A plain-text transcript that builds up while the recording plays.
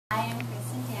I am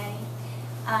Kristen Taddy.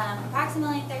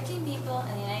 Approximately 13 people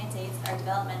in the United States are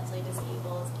developmentally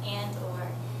disabled and or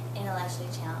intellectually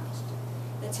challenged.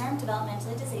 The term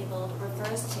developmentally disabled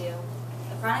refers to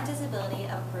a chronic disability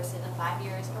of a person of 5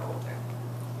 years or older.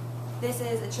 This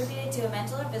is attributed to a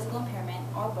mental or physical impairment,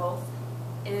 or both.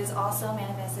 It is also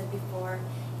manifested before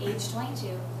age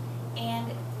 22 and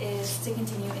is to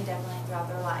continue indefinitely throughout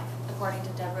their life, according to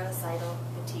Deborah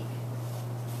Seidel-Fatigue.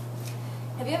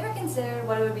 Have you ever considered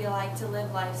what it would be like to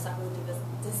live life stuck with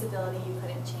a disability you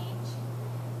couldn't change?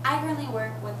 I currently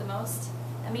work with the most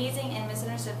amazing and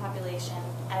misunderstood population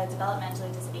at a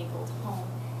developmentally disabled home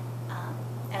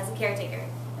as a caretaker.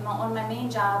 And one of my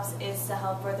main jobs is to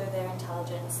help further their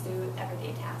intelligence through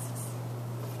everyday tasks.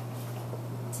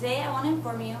 Today I want to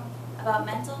inform you about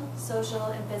mental, social,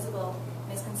 and physical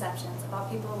misconceptions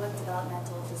about people with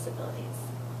developmental disabilities.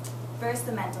 First,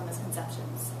 the mental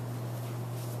misconceptions.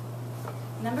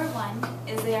 Number one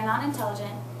is they are not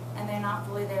intelligent and they're not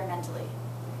fully there mentally.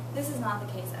 This is not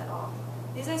the case at all.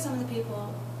 These are some of the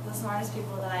people, the smartest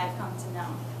people that I have come to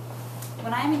know.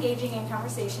 When I am engaging in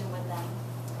conversation with them,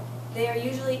 they are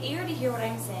usually eager to hear what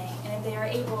I'm saying, and if they are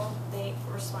able, they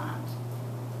respond.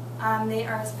 They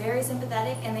are very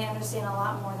sympathetic and they understand a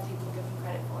lot more than people give them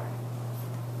credit for.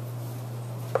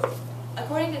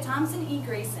 According to Thompson E.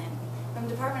 Grayson from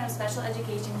Department of Special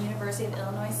Education, University of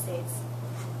Illinois states,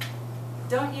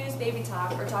 don't use baby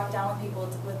talk or talk down with people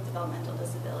with developmental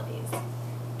disabilities.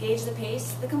 Gauge the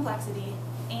pace, the complexity,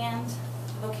 and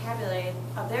vocabulary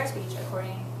of their speech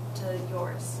according to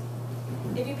yours.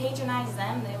 If you patronize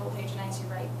them, they will patronize you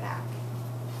right back.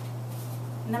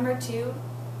 Number two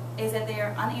is that they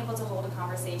are unable to hold a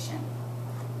conversation.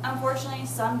 Unfortunately,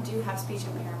 some do have speech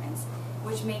impairments,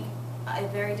 which make it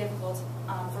very difficult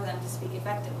for them to speak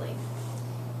effectively.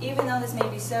 Even though this may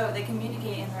be so, they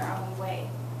communicate in their own way.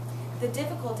 The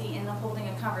difficulty in holding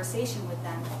a conversation with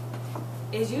them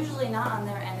is usually not on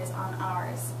their end, it's on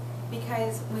ours,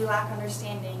 because we lack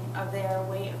understanding of their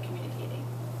way of communicating.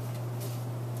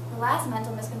 The last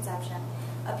mental misconception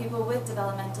of people with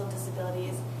developmental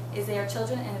disabilities is they are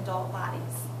children in adult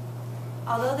bodies.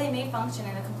 Although they may function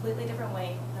in a completely different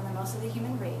way than the most of the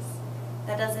human race,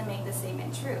 that doesn't make the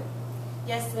statement true.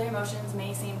 Yes, their emotions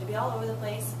may seem to be all over the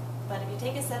place, but if you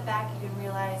take a step back, you can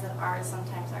realize that ours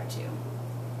sometimes are too.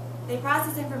 They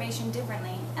process information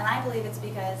differently, and I believe it's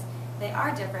because they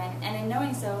are different, and in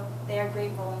knowing so, they are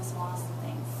grateful in the smallest of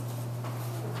things.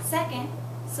 Second,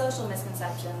 social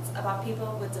misconceptions about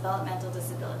people with developmental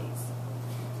disabilities.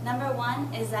 Number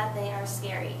one is that they are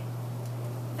scary.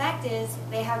 Fact is,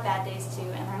 they have bad days too,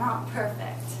 and they're not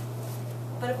perfect.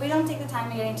 But if we don't take the time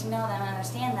to getting to know them and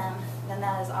understand them, then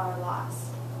that is our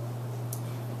loss.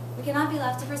 We cannot be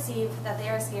left to perceive that they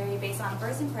are scary based on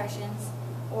first impressions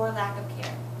or lack of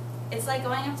care. It's like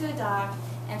going up to a dog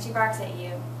and she barks at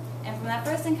you, and from that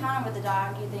first encounter with the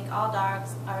dog, you think all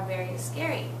dogs are very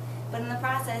scary. But in the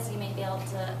process, you may be able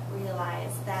to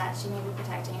realize that she may be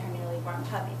protecting her newly born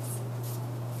puppies.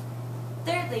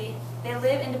 Thirdly, they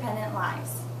live independent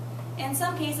lives. In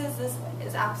some cases, this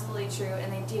is absolutely true,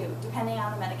 and they do, depending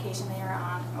on the medication they are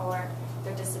on or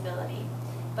their disability.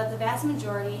 But the vast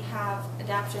majority have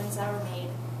adaptations that were made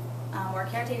where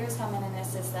caretakers come in and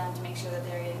assist them to make sure that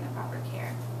they're getting the proper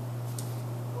care.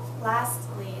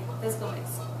 Lastly, physical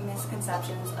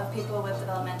misconceptions of people with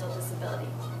developmental disability.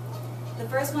 The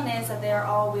first one is that they are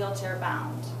all wheelchair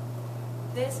bound.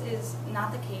 This is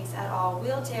not the case at all.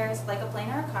 Wheelchairs, like a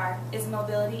plane or a car, is a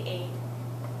mobility aid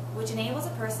which enables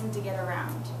a person to get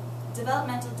around.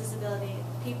 Developmental disability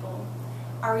people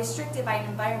are restricted by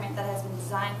an environment that has been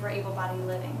designed for able-bodied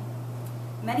living.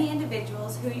 Many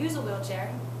individuals who use a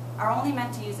wheelchair are only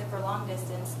meant to use it for long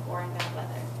distance or in bad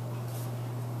weather.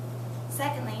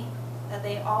 Secondly, that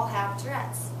they all have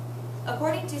Tourette's.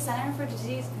 According to Center for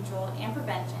Disease Control and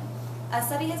Prevention, a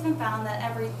study has been found that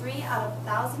every 3 out of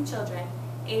 1,000 children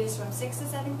ages from 6 to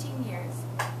 17 years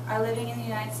are living in the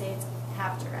United States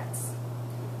have Tourette's.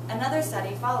 Another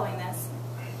study following this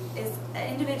is that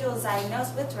individuals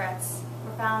diagnosed with Tourette's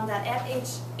were found that at age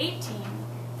 18,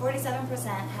 47%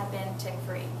 have been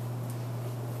tick-free.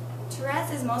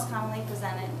 Tourette's is most commonly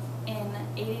presented in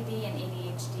ADD and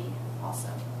ADHD also.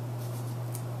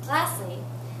 Lastly,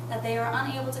 that they are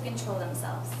unable to control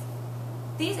themselves.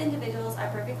 These individuals are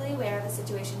perfectly aware of the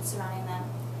situations surrounding them,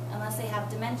 unless they have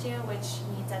dementia, which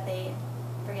means that they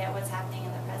forget what's happening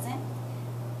in the present,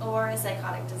 or a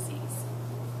psychotic disease.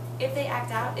 If they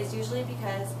act out, it's usually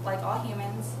because, like all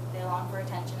humans, they long for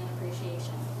attention and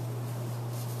appreciation.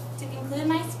 To conclude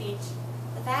my speech,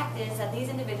 the fact is that these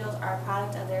individuals are a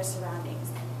product of their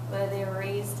surroundings, whether they were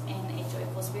raised in a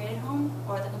joyful, spirited home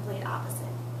or the complete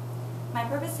opposite. My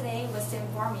purpose today was to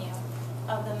inform you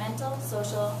of the mental,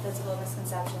 social, physical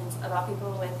misconceptions about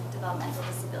people with developmental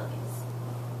disabilities.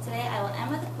 Today I will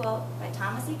end with a quote by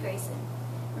Thomas E. Grayson.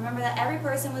 Remember that every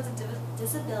person with a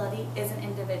disability is an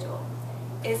individual.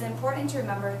 It is important to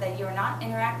remember that you are not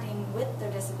interacting with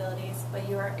their disabilities, but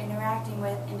you are interacting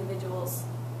with individuals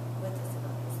with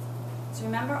disabilities. So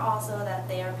remember also that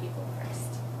they are people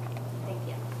first. Thank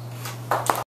you.